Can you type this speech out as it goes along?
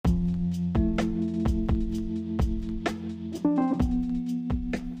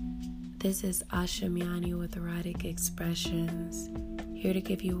This is Ashamyani with Erotic Expressions, here to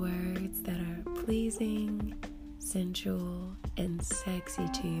give you words that are pleasing, sensual, and sexy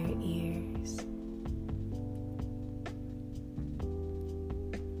to your ears.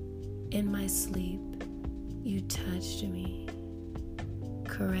 In my sleep, you touched me,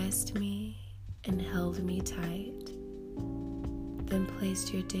 caressed me, and held me tight, then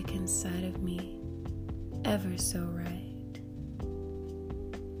placed your dick inside of me, ever so right.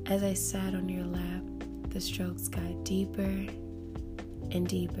 As I sat on your lap, the strokes got deeper and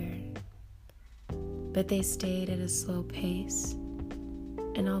deeper, but they stayed at a slow pace,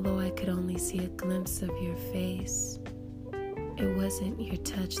 and although I could only see a glimpse of your face, it wasn't your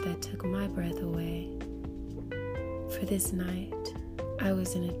touch that took my breath away. For this night, I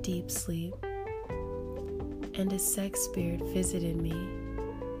was in a deep sleep, and a sex spirit visited me,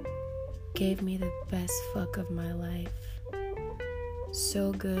 gave me the best fuck of my life.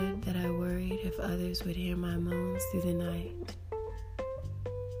 So good that I worried if others would hear my moans through the night.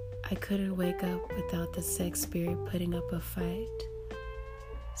 I couldn't wake up without the sex spirit putting up a fight,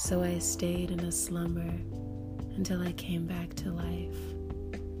 so I stayed in a slumber until I came back to life.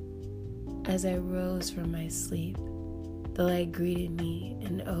 As I rose from my sleep, the light greeted me,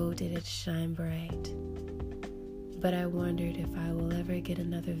 and oh, did it shine bright. But I wondered if I will ever get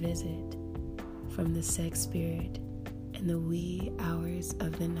another visit from the sex spirit in the wee hours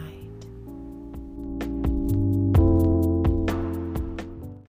of the night.